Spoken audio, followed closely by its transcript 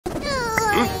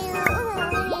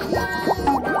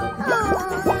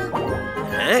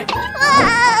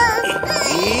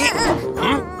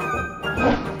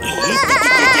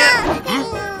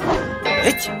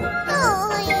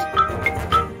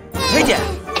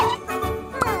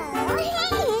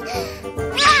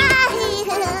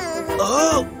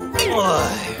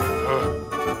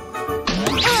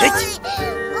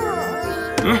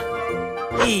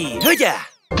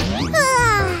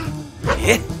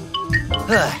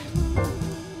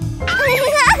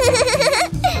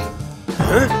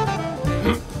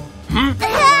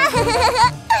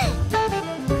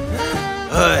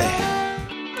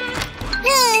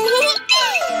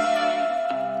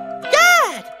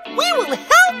Dad, we will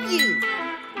help you.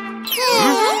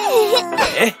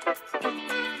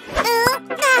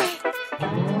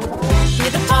 To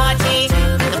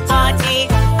the party,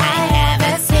 I have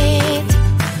a seat.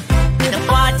 To the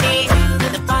party,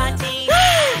 party.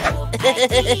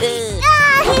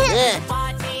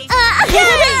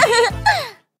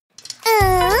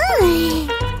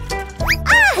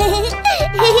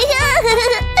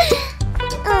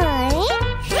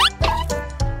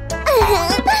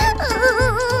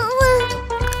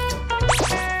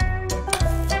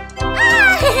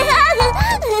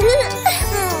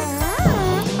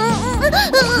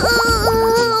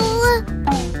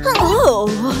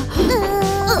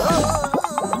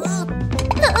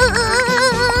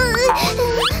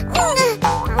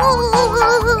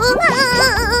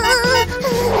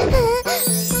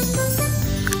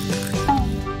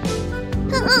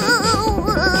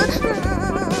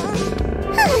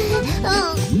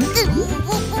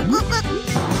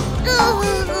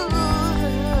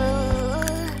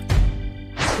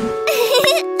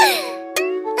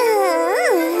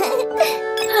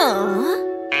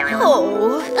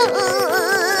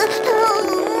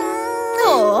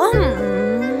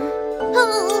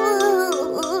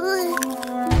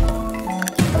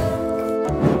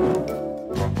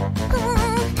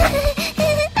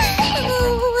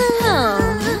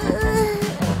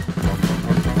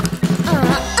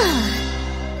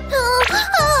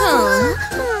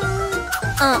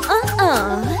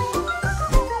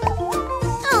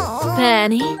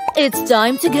 Penny, it's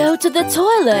time to go to the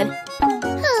toilet.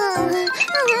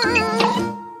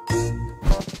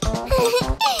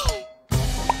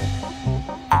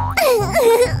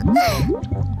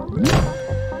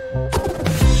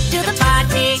 To the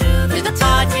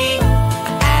party,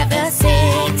 have a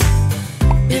seat.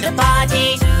 To the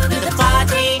party,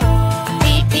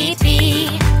 pee pee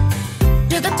pee.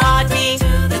 To the party,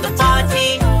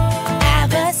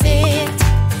 have a seat.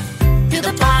 To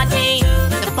the party,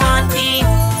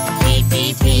 pee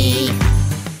pee pee.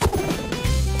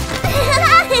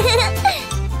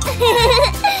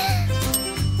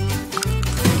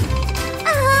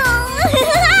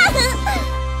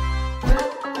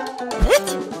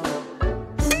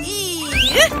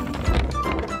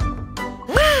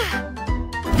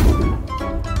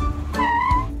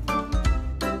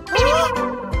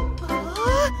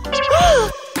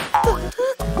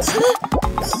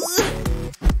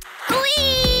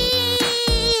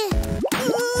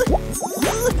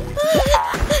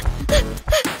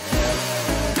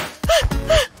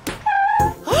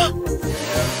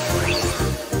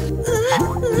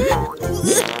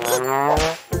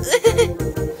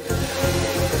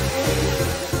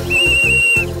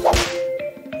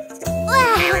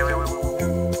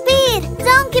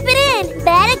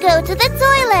 Go to the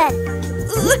toilet.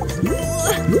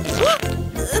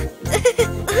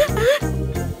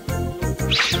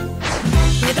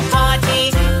 To the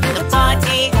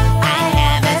party, I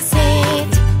have a seat.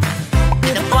 To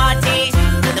the party,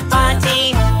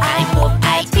 I hope I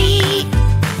pee.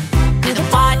 To the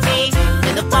party,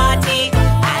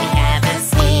 I have a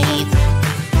seat.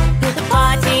 To the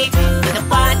party,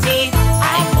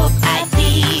 I hope I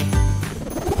pee.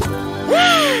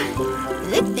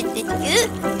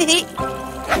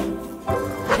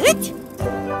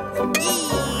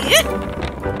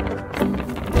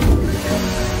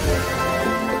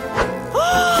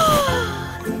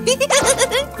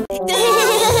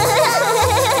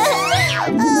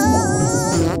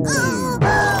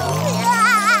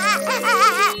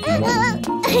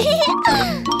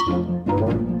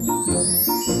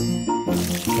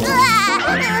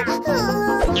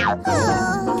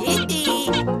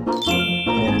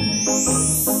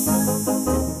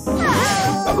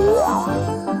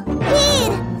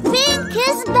 Pink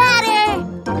is better.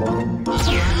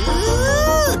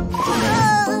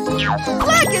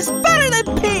 Black is better than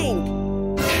pink.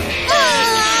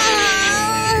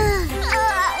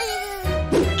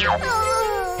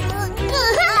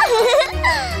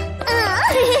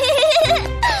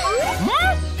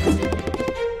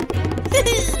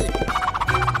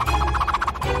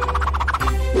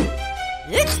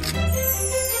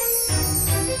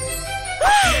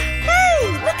 Hey,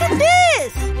 look at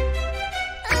this.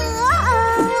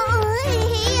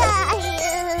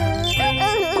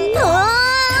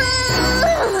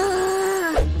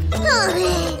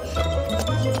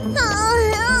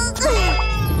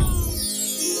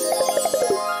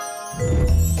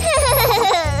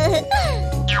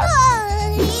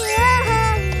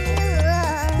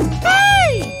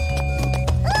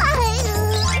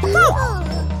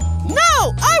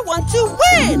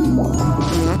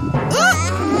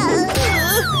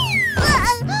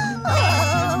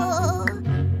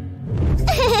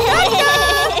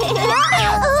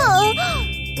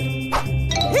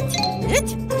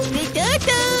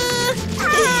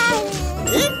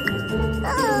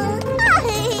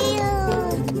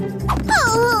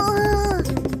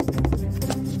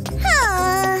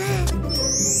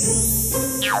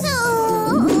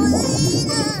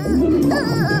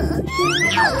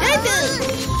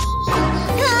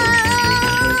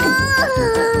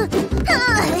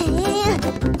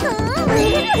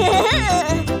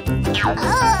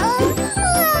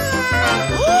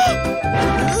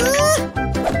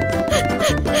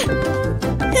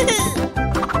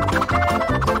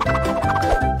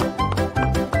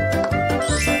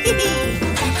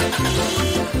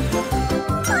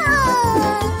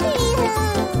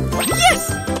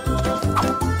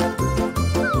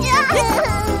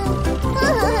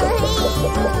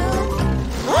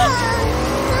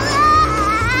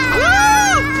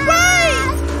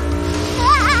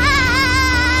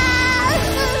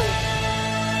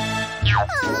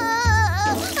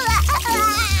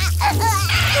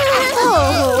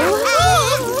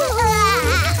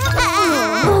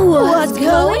 What's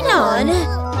going on?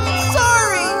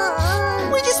 Sorry!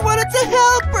 We just wanted to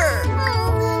help her!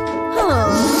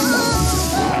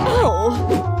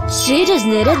 Oh, she just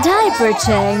need a diaper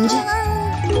change.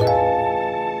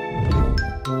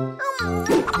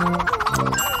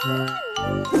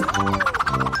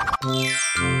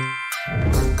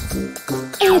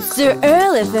 It's too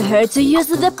early for her to use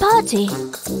the potty.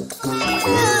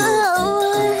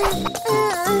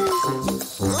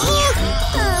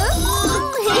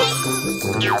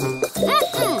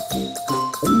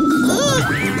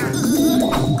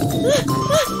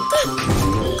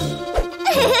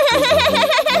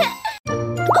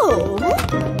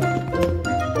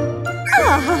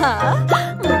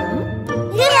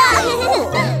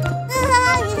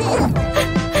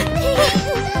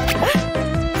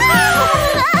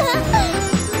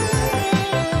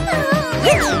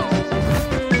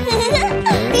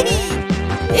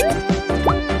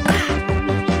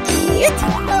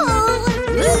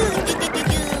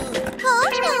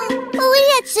 We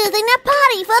had choosing a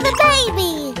potty for the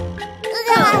baby.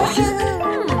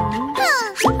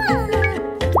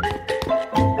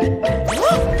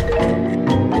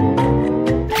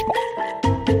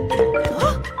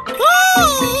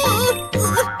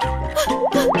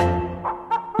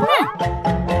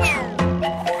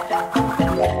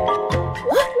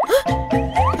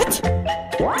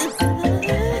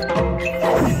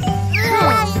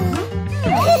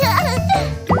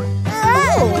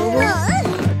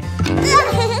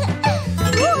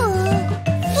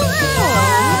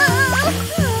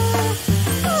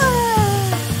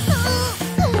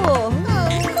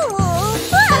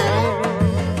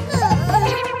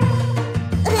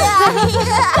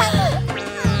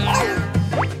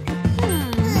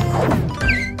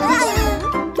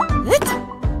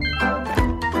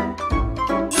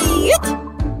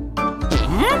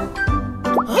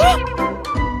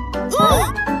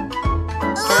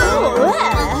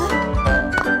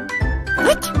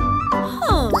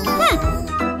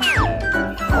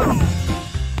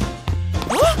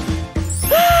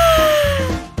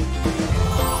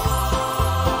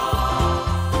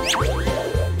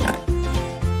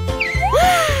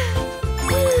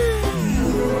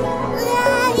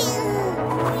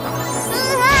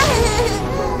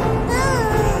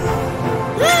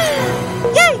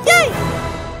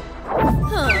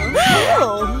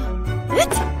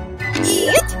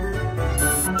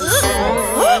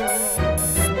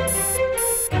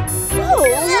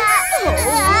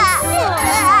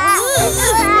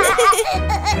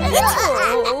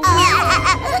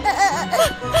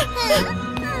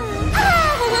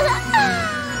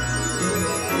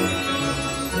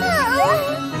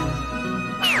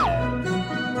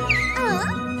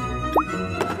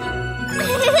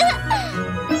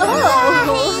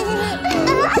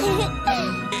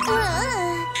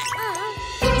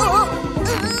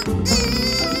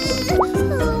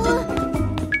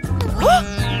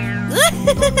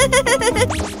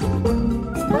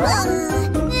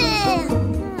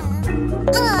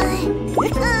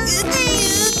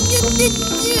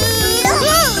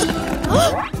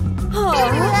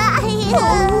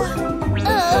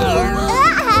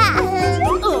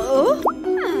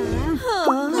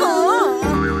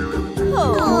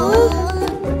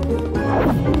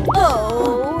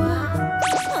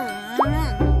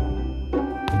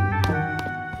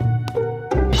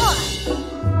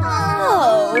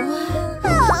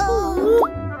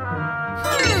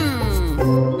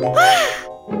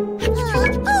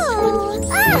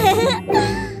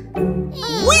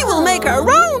 We will make our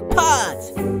own pot!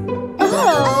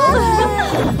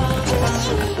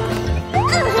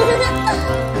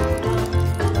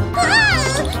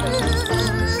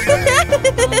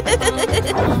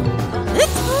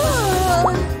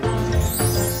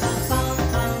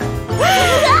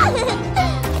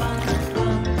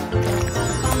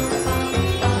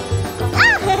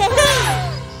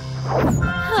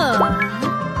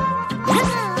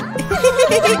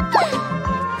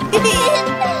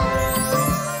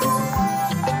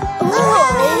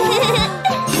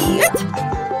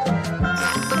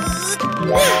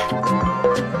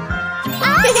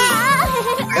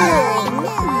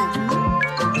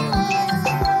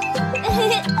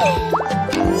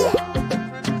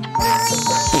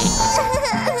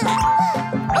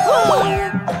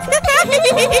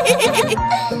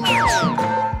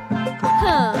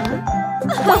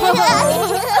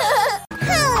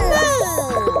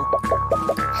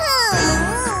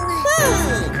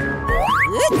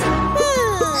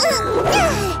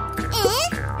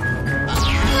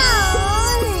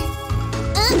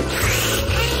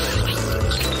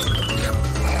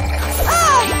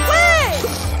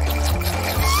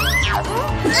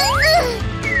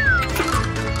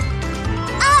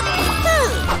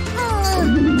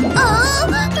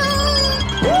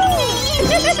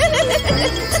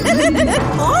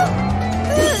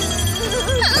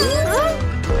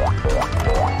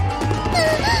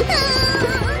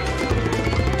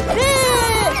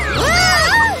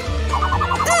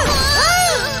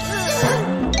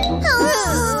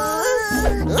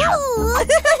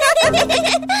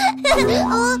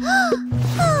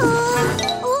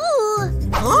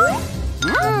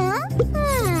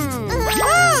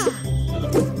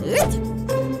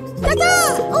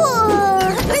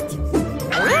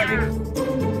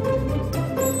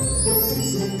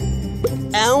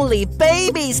 Only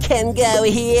babies can go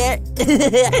here.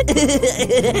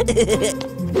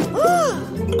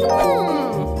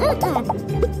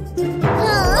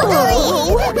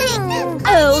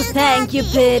 Oh, thank you,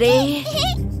 Pity.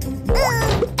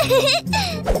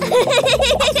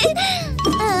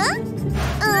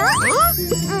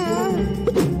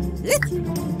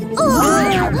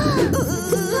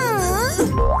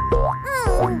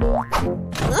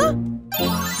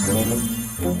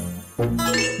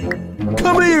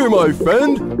 Come here, my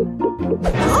friend.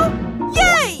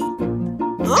 Yay!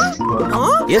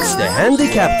 It's the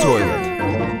handicap toilet.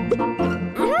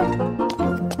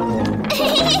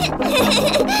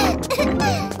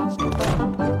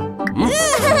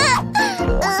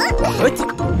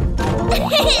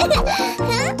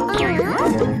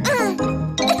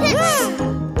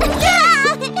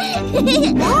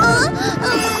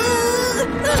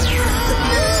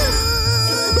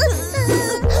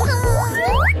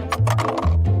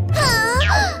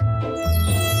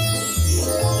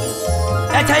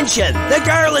 Attention! The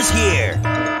girl is here!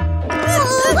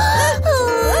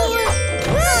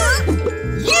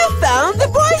 You found the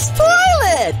boys'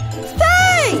 toilet!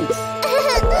 Thanks!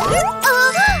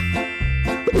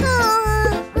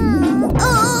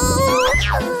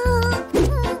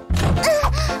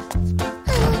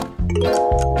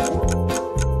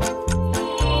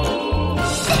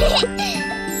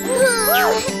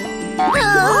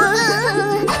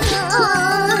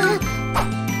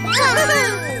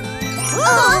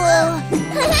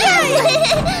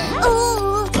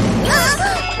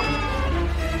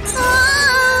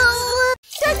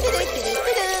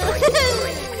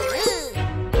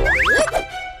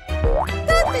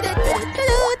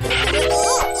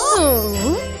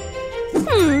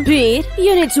 Pete,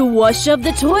 you need to wash up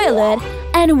the toilet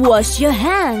and wash your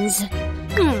hands.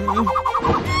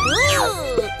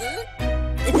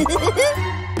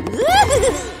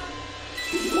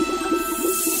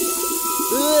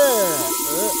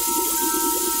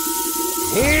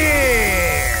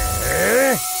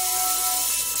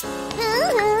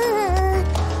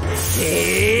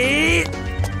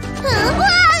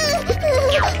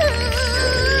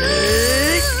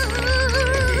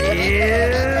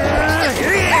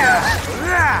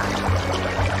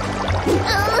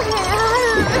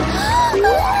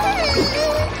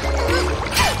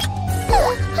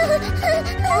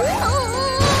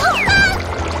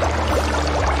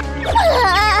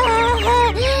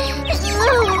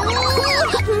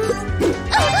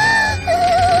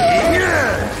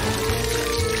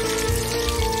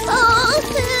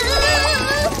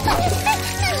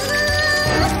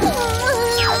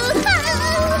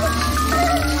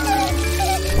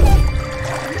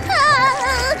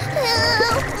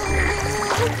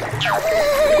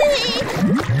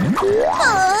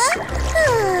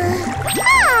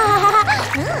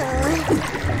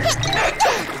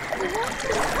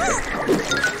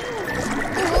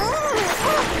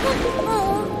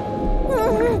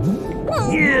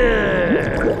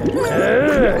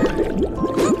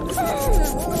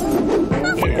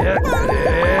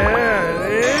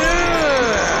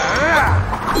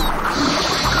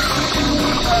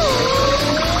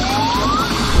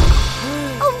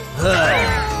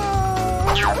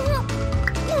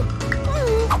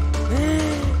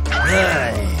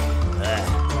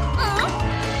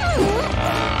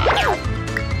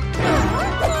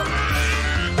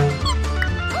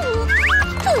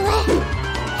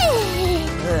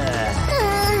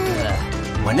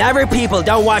 Whenever people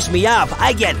don't wash me up,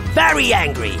 I get very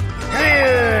angry.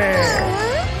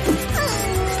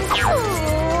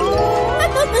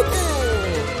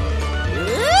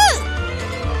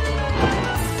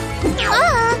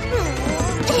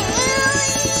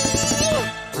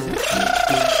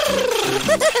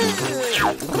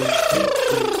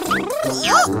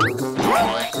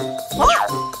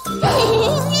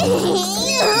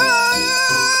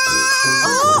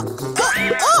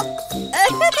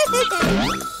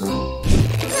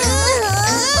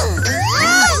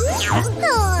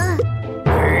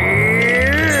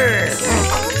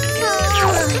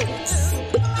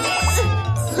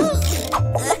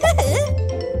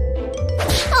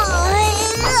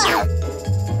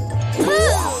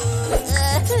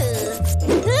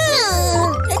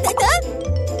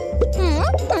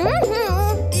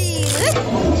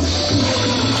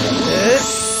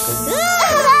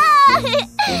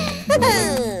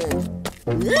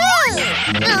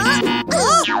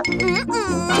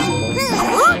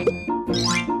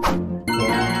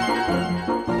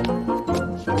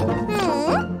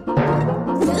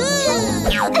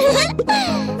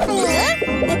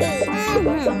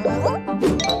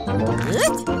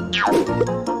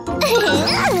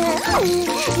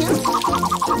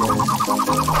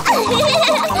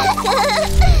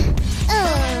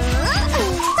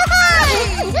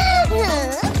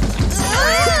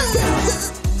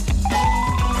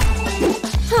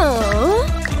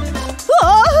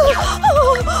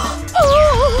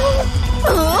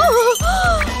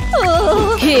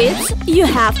 Kids, you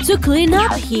have to clean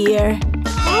up here.